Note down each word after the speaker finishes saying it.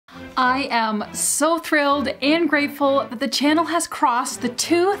I am so thrilled and grateful that the channel has crossed the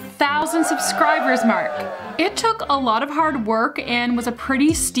 2,000 subscribers mark. It took a lot of hard work and was a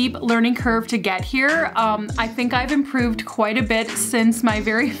pretty steep learning curve to get here. I think I've improved quite a bit since my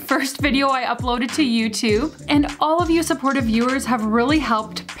very first video I uploaded to YouTube, and all of you supportive viewers have really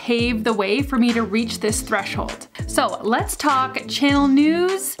helped pave the way for me to reach this threshold. So let's talk channel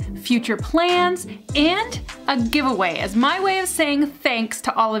news, future plans, and a giveaway as my way of saying thanks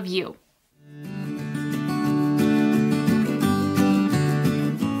to all of you.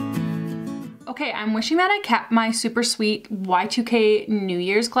 Okay, I'm wishing that I kept my super sweet Y2K New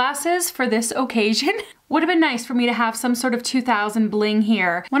Year's glasses for this occasion. Would have been nice for me to have some sort of 2000 bling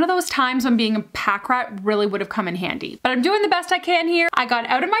here. One of those times when being a pack rat really would have come in handy. But I'm doing the best I can here. I got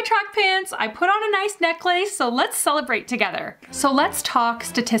out of my track pants, I put on a nice necklace, so let's celebrate together. So let's talk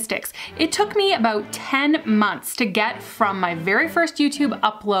statistics. It took me about 10 months to get from my very first YouTube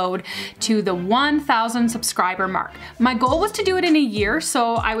upload to the 1,000 subscriber mark. My goal was to do it in a year,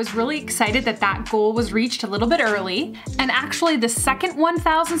 so I was really excited that that goal was reached a little bit early. And actually the second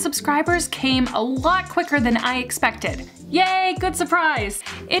 1,000 subscribers came a lot quicker than I expected. Yay, good surprise!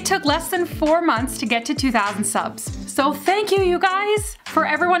 It took less than 4 months to get to 2,000 subs. So thank you guys! For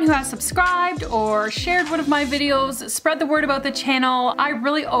everyone who has subscribed or shared one of my videos, spread the word about the channel, I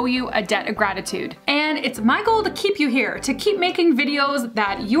really owe you a debt of gratitude. And it's my goal to keep you here, to keep making videos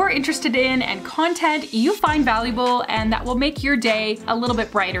that you are interested in and content you find valuable and that will make your day a little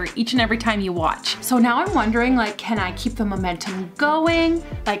bit brighter each and every time you watch. So now I'm wondering, like, can I keep the momentum going?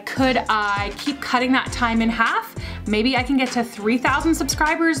 Like, could I keep cutting that time in half? Maybe I can get to 3,000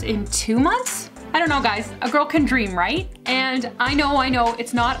 subscribers in 2 months? I don't know guys, a girl can dream, right? And I know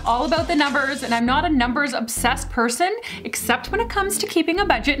it's not all about the numbers, and I'm not a numbers obsessed person, except when it comes to keeping a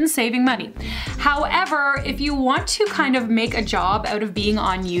budget and saving money. However, if you want to kind of make a job out of being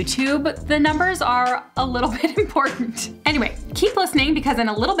on YouTube, the numbers are a little bit important. Anyway, keep listening because in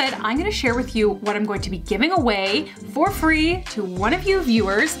a little bit, I'm gonna share with you what I'm going to be giving away for free to one of you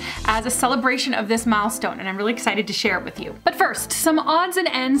viewers as a celebration of this milestone, and I'm really excited to share it with you. But first, some odds and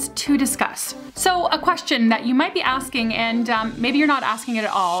ends to discuss. So a question that you might be asking, and maybe you're not asking it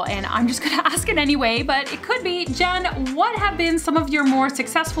at all, and I'm just gonna ask it anyway, but it could be, Jen, what have been some of your more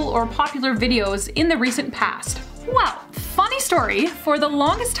successful or popular videos in the recent past? Well, funny story, for the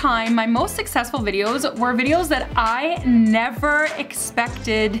longest time, my most successful videos were videos that I never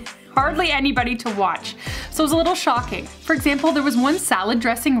expected hardly anybody to watch. So it was a little shocking. For example, there was one salad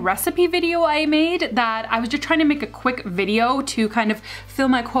dressing recipe video I made that I was just trying to make a quick video to kind of fill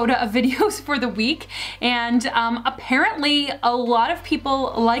my quota of videos for the week. And apparently a lot of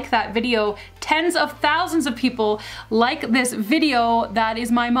people like that video. Tens of thousands of people like this video that is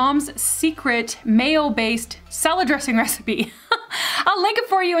my mom's secret Mayo-based salad dressing recipe. I'll link it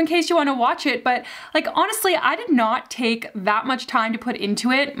for you in case you want to watch it, but like honestly, I did not take that much time to put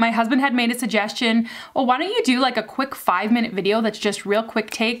into it. My husband had made a suggestion, well, why don't you do like a quick 5-minute video that's just real quick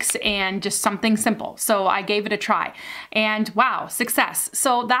takes and just something simple. So I gave it a try and wow, success.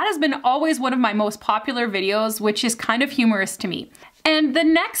 So that has been always one of my most popular videos, which is kind of humorous to me. And the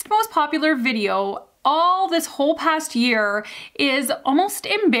next most popular video all this whole past year is almost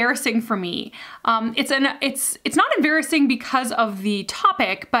embarrassing for me. It's not embarrassing because of the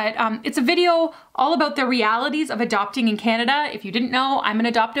topic, but it's a video all about the realities of adopting in Canada. If you didn't know, I'm an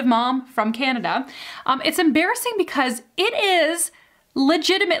adoptive mom from Canada. It's embarrassing because it is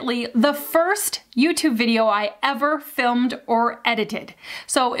legitimately the first YouTube video I ever filmed or edited.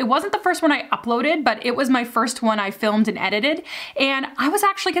 So it wasn't the first one I uploaded, but it was my first one I filmed and edited. And I was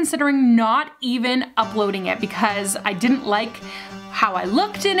actually considering not even uploading it because I didn't like how I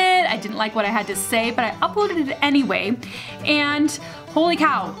looked in it, I didn't like what I had to say, but I uploaded it anyway. And holy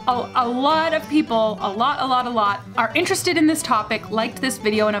cow, a lot of people, a lot are interested in this topic, liked this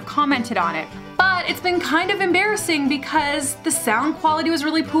video, and have commented on it. But it's been kind of embarrassing because the sound quality was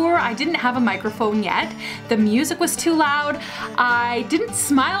really poor. I didn't have a microphone yet. The music was too loud. I didn't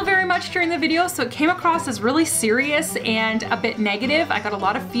smile very much during the video, so it came across as really serious and a bit negative. I got a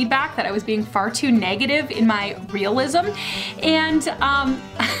lot of feedback that I was being far too negative in my realism. And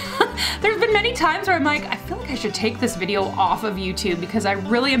there's been many times where I'm like, I feel like I should take this video off of YouTube because I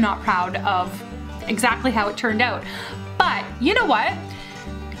really am not proud of exactly how it turned out. But you know what?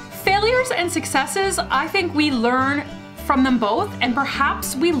 Failures and successes, I think we learn from them both, and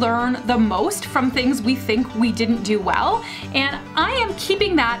perhaps we learn the most from things we think we didn't do well. And I am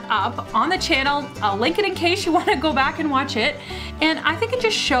keeping that up on the channel. I'll link it in case you want to go back and watch it. And I think it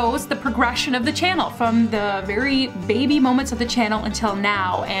just shows the progression of the channel from the very baby moments of the channel until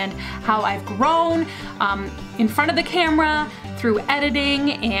now, and how I've grown in front of the camera, through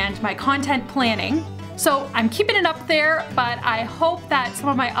editing and my content planning. So I'm keeping it up there, but I hope that some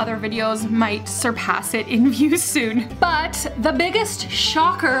of my other videos might surpass it in views soon. But the biggest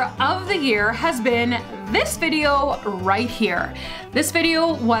shocker of the year has been this video right here. This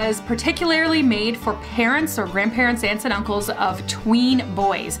video was particularly made for parents or grandparents, aunts and uncles of tween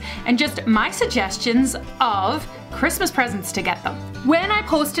boys, and just my suggestions of Christmas presents to get them. When I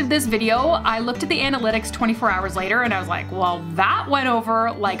posted this video, I looked at the analytics 24 hours later and I was like, well, that went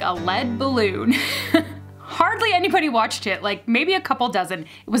over like a lead balloon. Hardly anybody watched it, like maybe a couple dozen.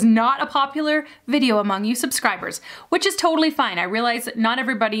 It was not a popular video among you subscribers, which is totally fine. I realize that not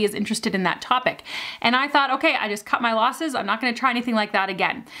everybody is interested in that topic. And I thought, okay, I just cut my losses. I'm not gonna try anything like that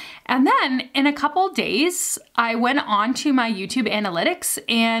again. And then in a couple days, I went on to my YouTube analytics,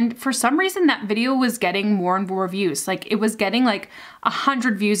 and for some reason that video was getting more and more views. Like it was getting like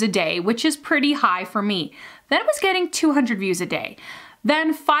 100 views a day, which is pretty high for me. Then it was getting 200 views a day,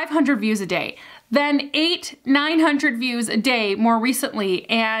 then 500 views a day, then 900 views a day more recently,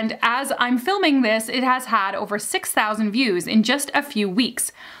 and as I'm filming this, it has had over 6,000 views in just a few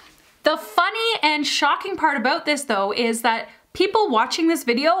weeks. The funny and shocking part about this though is that people watching this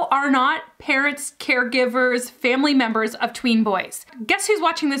video are not parents, caregivers, family members of tween boys. Guess who's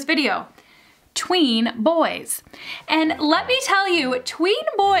watching this video? Tween boys. And let me tell you, tween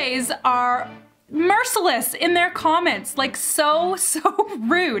boys are merciless in their comments, like so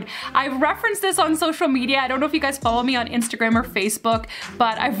rude. I've referenced this on social media. I don't know if you guys follow me on Instagram or Facebook,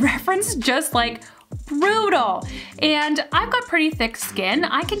 but I've referenced just like brutal. And I've got pretty thick skin.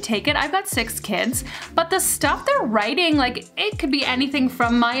 I can take it. I've got 6 kids, but the stuff they're writing, like it could be anything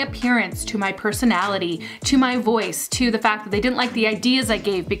from my appearance to my personality to my voice to the fact that they didn't like the ideas I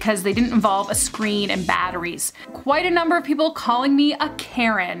gave because they didn't involve a screen and batteries. Quite a number of people calling me a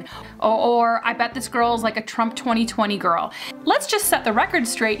Karen, or I bet this girl's like a Trump 2020 girl. Let's just set the record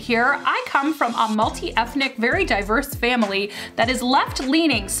straight here. I come from a multi-ethnic, very diverse family that is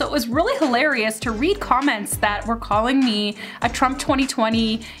left-leaning, so it was really hilarious to read comments that were calling me a Trump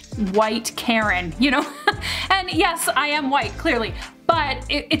 2020 white Karen, you know? And yes, I am white, clearly, but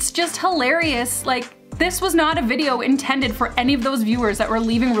it's just hilarious. Like, this was not a video intended for any of those viewers that were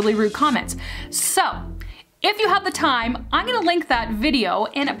leaving really rude comments. So, if you have the time, I'm gonna link that video,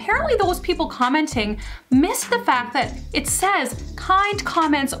 and apparently those people commenting missed the fact that it says kind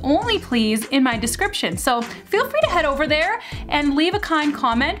comments only please in my description. So feel free to head over there and leave a kind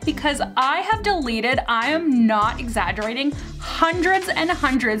comment because I have deleted, I am not exaggerating, hundreds and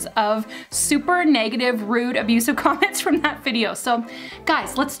hundreds of super negative, rude, abusive comments from that video. So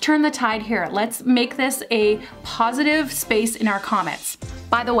guys, let's turn the tide here. Let's make this a positive space in our comments.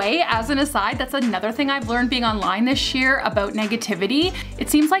 By the way, as an aside, that's another thing I've learned being online this year about negativity. It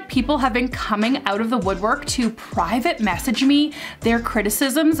seems like people have been coming out of the woodwork to private message me their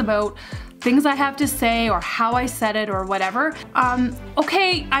criticisms about things I have to say or how I said it or whatever.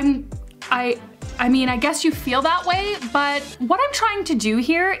 Okay, I mean, I guess you feel that way, but what I'm trying to do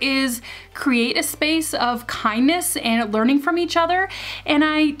here is create a space of kindness and learning from each other. And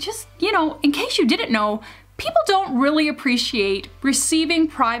I just, you know, in case you didn't know, people don't really appreciate receiving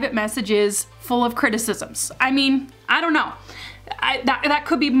private messages full of criticisms. I mean, I don't know. That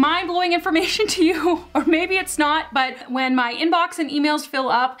could be mind-blowing information to you, or maybe it's not, but when my inbox and emails fill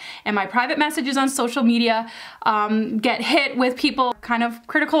up and my private messages on social media get hit with people kind of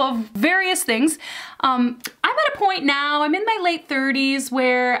critical of various things, I'm at a point now, I'm in my late 30s,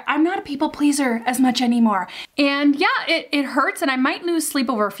 where I'm not a people pleaser as much anymore. And yeah, it hurts and I might lose sleep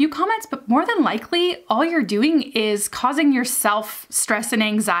over a few comments, but more than likely, all you're doing is causing yourself stress and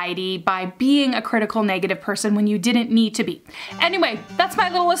anxiety by being a critical negative person when you didn't need to be. Anyway, that's my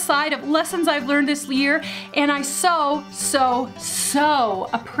little aside of lessons I've learned this year, and I so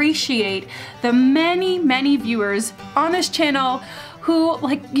appreciate the many viewers on this channel who,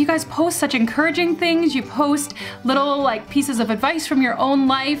 like, you guys post such encouraging things. You post little like pieces of advice from your own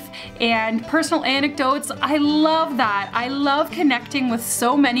life and personal anecdotes. I love that. I love connecting with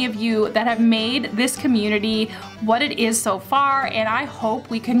so many of you that have made this community what it is so far, and I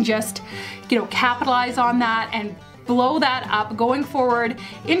hope we can just, you know, capitalize on that and blow that up going forward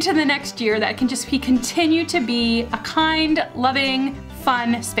into the next year. That can just continue to be a kind, loving,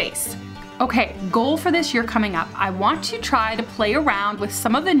 fun space. Okay, goal for this year coming up. I want to try to play around with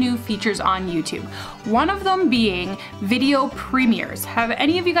some of the new features on YouTube. One of them being video premieres. Have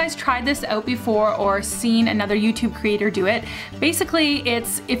any of you guys tried this out before or seen another YouTube creator do it? Basically,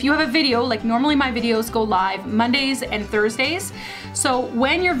 it's if you have a video, like normally my videos go live Mondays and Thursdays. So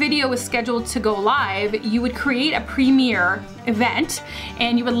when your video is scheduled to go live, you would create a premiere event,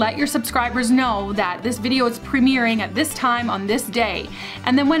 and you would let your subscribers know that this video is premiering at this time on this day.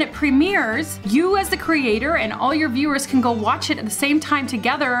 And then when it premieres, you as the creator and all your viewers can go watch it at the same time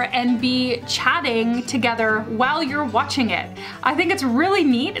together and be chatting together while you're watching it. I think it's really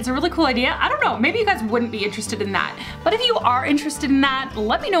neat. It's a really cool idea. I don't know, maybe you guys wouldn't be interested in that. But if you are interested in that,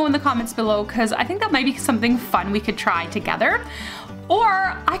 let me know in the comments below, because I think that might be something fun we could try together.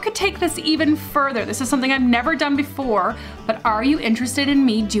 Or I could take this even further. This is something I've never done before, but are you interested in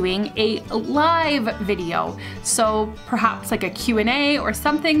me doing a live video? So perhaps like a Q&A or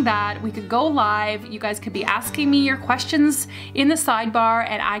something that we could go live. You guys could be asking me your questions in the sidebar,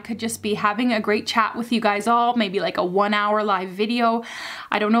 and I could just be having a great chat with you guys all, maybe like a 1 hour live video.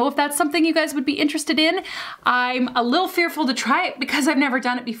 I don't know if that's something you guys would be interested in. I'm a little fearful to try it because I've never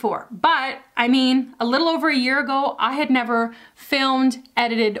done it before. But I mean, a little over a year ago, I had never filmed,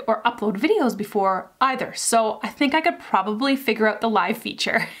 edited, or uploaded videos before either. So I think I could probably figure out the live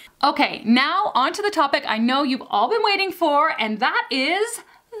feature. Okay, now on to the topic I know you've all been waiting for, and that is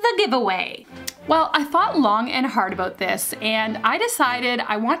the giveaway. Well, I thought long and hard about this, and I decided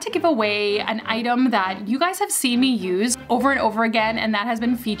I want to give away an item that you guys have seen me use over and over again, and that has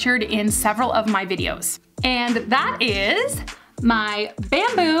been featured in several of my videos. And that is my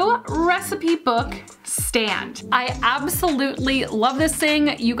bamboo recipe book stand. I absolutely love this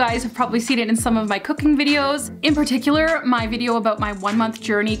thing. You guys have probably seen it in some of my cooking videos. In particular, my video about my 1-month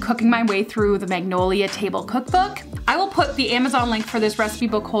journey cooking my way through the Magnolia Table Cookbook. I will put the Amazon link for this recipe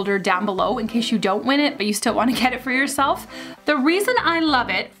book holder down below in case you don't win it, but you still want to get it for yourself. The reason I love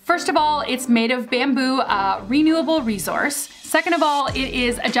it, first of all, it's made of bamboo, a renewable resource. Second of all, it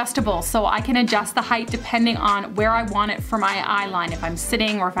is adjustable, so I can adjust the height depending on where I want it for my eye line, if I'm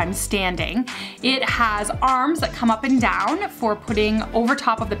sitting or if I'm standing. It has arms that come up and down for putting over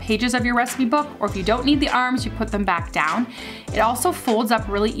top of the pages of your recipe book, or if you don't need the arms, you put them back down. It also folds up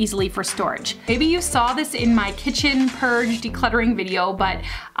really easily for storage. Maybe you saw this in my kitchen purge decluttering video, but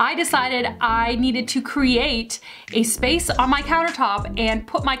I decided I needed to create a space on my countertop and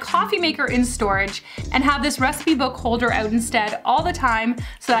put my coffee maker in storage and have this recipe book holder out instead all the time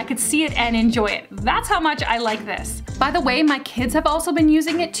so that I could see it and enjoy it. That's how much I like this. By the way, my kids have also been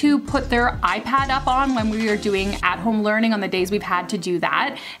using it to put their iPad up on when we are doing at-home learning on the days we've had to do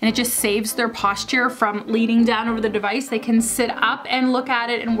that, and it just saves their posture from leaning down over the device. They can sit up and look at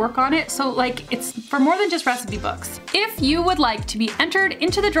it and work on it. So like, it's for more than just recipe books. If you would like to be entered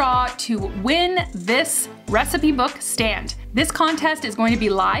into the draw to win this recipe book stand, this contest is going to be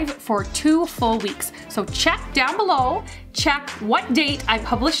live for 2 full weeks. So check down below, check what date I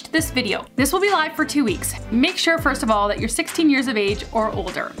published this video. This will be live for 2 weeks. Make sure, first of all, that you're 16 years of age or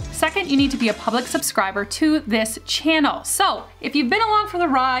older. Second, you need to be a public subscriber to this channel. So if you've been along for the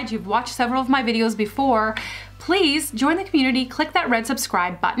ride, you've watched several of my videos before, please join the community, click that red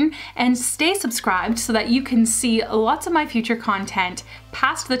subscribe button, and stay subscribed so that you can see lots of my future content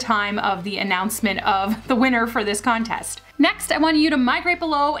past the time of the announcement of the winner for this contest. Next, I want you to migrate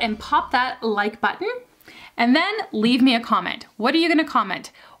below and pop that like button, and then leave me a comment. What are you gonna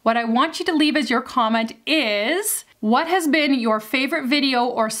comment? What I want you to leave as your comment is, what has been your favorite video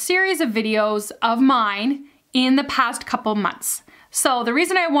or series of videos of mine in the past couple months? So the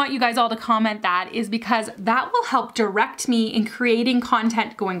reason I want you guys all to comment that is because that will help direct me in creating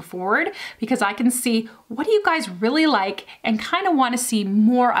content going forward, because I can see what do you guys really like and kind of want to see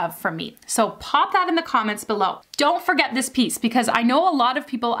more of from me. So pop that in the comments below. Don't forget this piece, because I know a lot of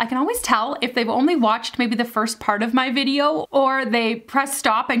people, I can always tell if they've only watched maybe the first part of my video, or they pressed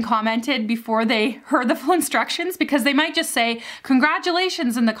stop and commented before they heard the full instructions, because they might just say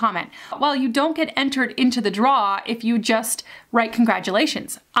congratulations in the comment. Well, you don't get entered into the draw if you just write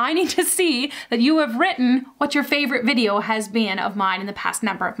congratulations. I need to see that you have written what your favorite video has been of mine in the past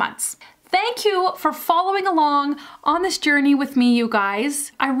number of months. Thank you for following along on this journey with me, you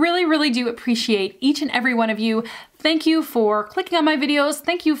guys. I really, really do appreciate each and every one of you. Thank you for clicking on my videos.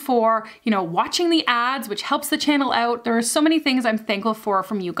 Thank you for, watching the ads, which helps the channel out. There are so many things I'm thankful for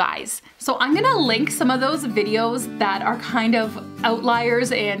from you guys. So I'm gonna link some of those videos that are kind of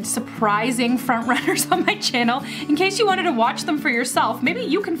outliers and surprising front runners on my channel in case you wanted to watch them for yourself. Maybe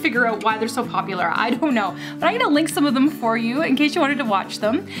you can figure out why they're so popular. I don't know. But I'm gonna link some of them for you in case you wanted to watch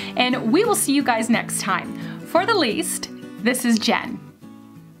them. And we will see you guys next time. For the least, this is Jen.